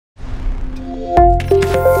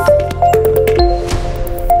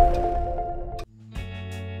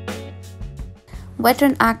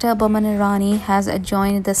Veteran actor Boman Irani has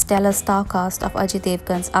joined the stellar star cast of Ajay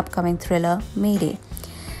Devgn's upcoming thriller Mayday.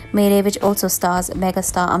 Mayday, which also stars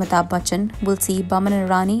megastar Amitabh Bachchan, will see Boman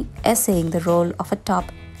Irani essaying the role of a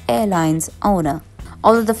top airline's owner.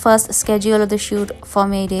 Although the first schedule of the shoot for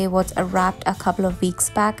Mayday was wrapped a couple of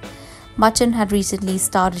weeks back, Bachchan had recently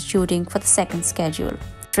started shooting for the second schedule.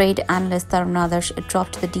 Trade analyst Taran Adarsh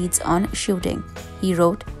dropped the deeds on shooting. He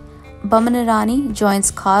wrote, Boman Irani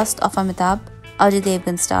joins cast of Amitabh, Ajay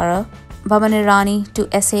Devgn Starrer. Boman Irani to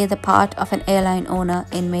essay the part of an airline owner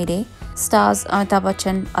in Mayday. Stars Amitabh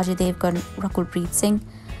Bachchan, Ajay Devgn, Rakul Preet Singh,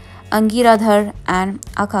 Angira Dhar and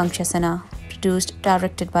Aakanksha Singh. Produced,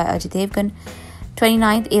 directed by Ajay Devgn.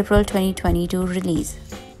 29th April 2022 release.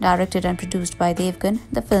 Directed and produced by Devgn,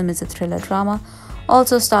 the film is a thriller drama,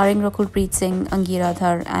 also starring Rakul Preet Singh, Angira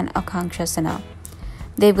Dhar and Aakanksha Singh.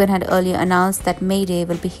 Devgn had earlier announced that Mayday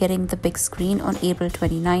will be hitting the big screen on April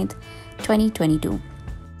 29th, 2022.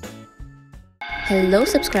 Hello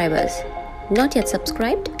subscribers. Not yet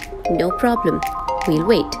subscribed? No problem. We'll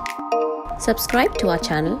wait. Subscribe to our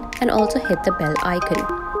channel and also hit the bell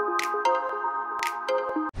icon.